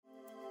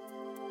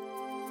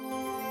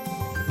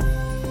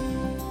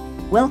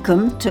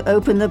Welcome to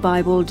Open the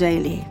Bible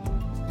Daily.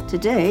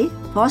 Today,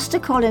 Pastor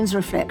Colin's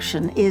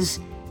reflection is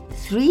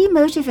 3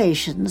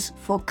 motivations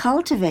for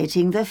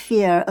cultivating the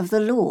fear of the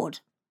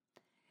Lord.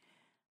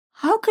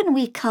 How can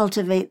we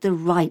cultivate the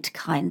right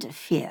kind of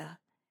fear?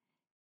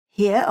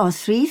 Here are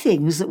 3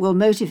 things that will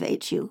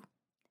motivate you.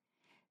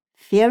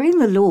 Fearing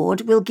the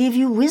Lord will give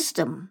you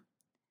wisdom.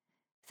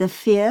 The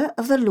fear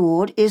of the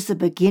Lord is the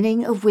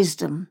beginning of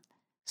wisdom.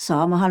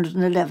 Psalm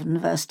 111,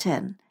 verse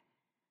 10.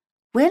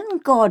 When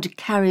God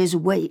carries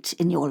weight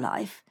in your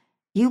life,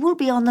 you will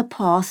be on the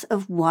path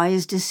of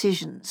wise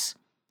decisions.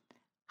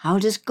 How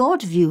does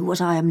God view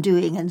what I am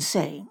doing and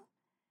saying?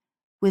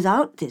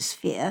 Without this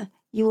fear,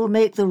 you will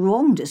make the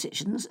wrong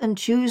decisions and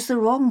choose the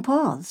wrong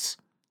paths.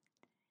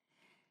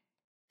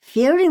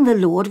 Fearing the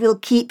Lord will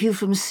keep you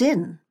from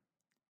sin.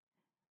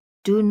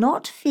 Do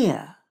not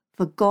fear,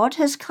 for God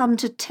has come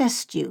to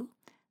test you,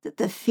 that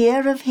the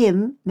fear of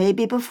him may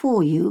be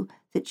before you,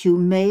 that you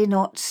may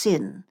not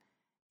sin.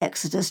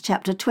 Exodus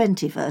chapter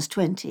 20, verse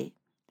 20.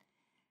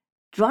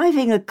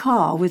 Driving a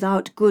car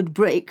without good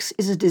brakes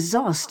is a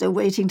disaster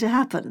waiting to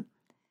happen.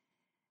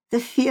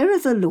 The fear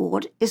of the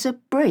Lord is a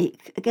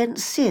brake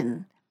against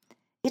sin.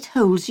 It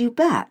holds you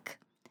back.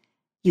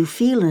 You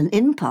feel an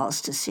impulse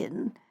to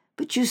sin,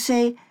 but you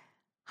say,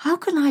 "How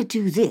can I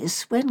do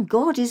this when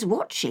God is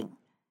watching?"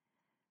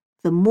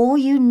 The more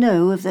you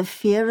know of the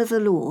fear of the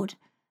Lord,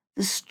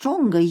 the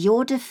stronger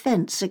your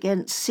defense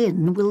against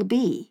sin will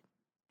be.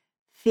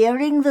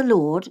 Fearing the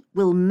Lord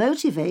will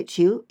motivate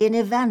you in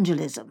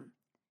evangelism.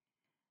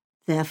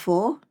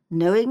 Therefore,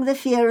 knowing the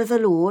fear of the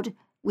Lord,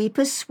 we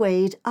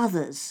persuade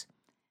others.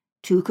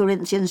 2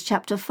 Corinthians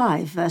chapter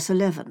 5, verse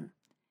 11.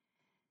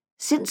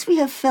 Since we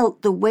have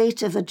felt the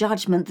weight of the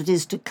judgment that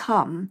is to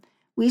come,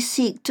 we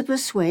seek to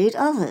persuade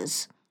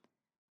others.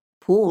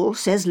 Paul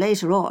says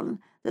later on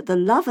that the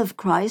love of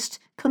Christ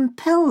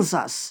compels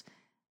us.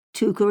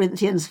 2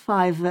 Corinthians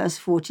 5, verse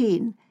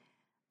 14.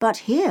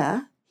 But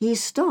here he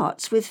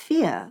starts with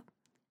fear.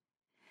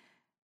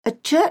 A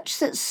church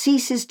that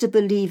ceases to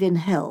believe in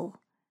hell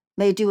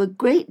may do a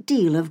great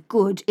deal of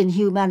good in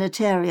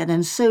humanitarian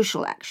and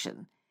social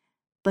action,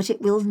 but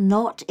it will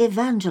not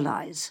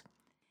evangelize.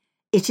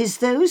 It is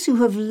those who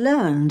have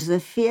learned the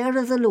fear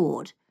of the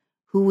Lord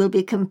who will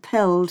be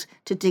compelled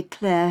to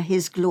declare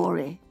his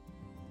glory.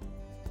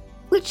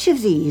 Which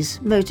of these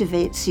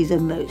motivates you the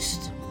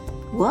most?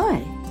 Why?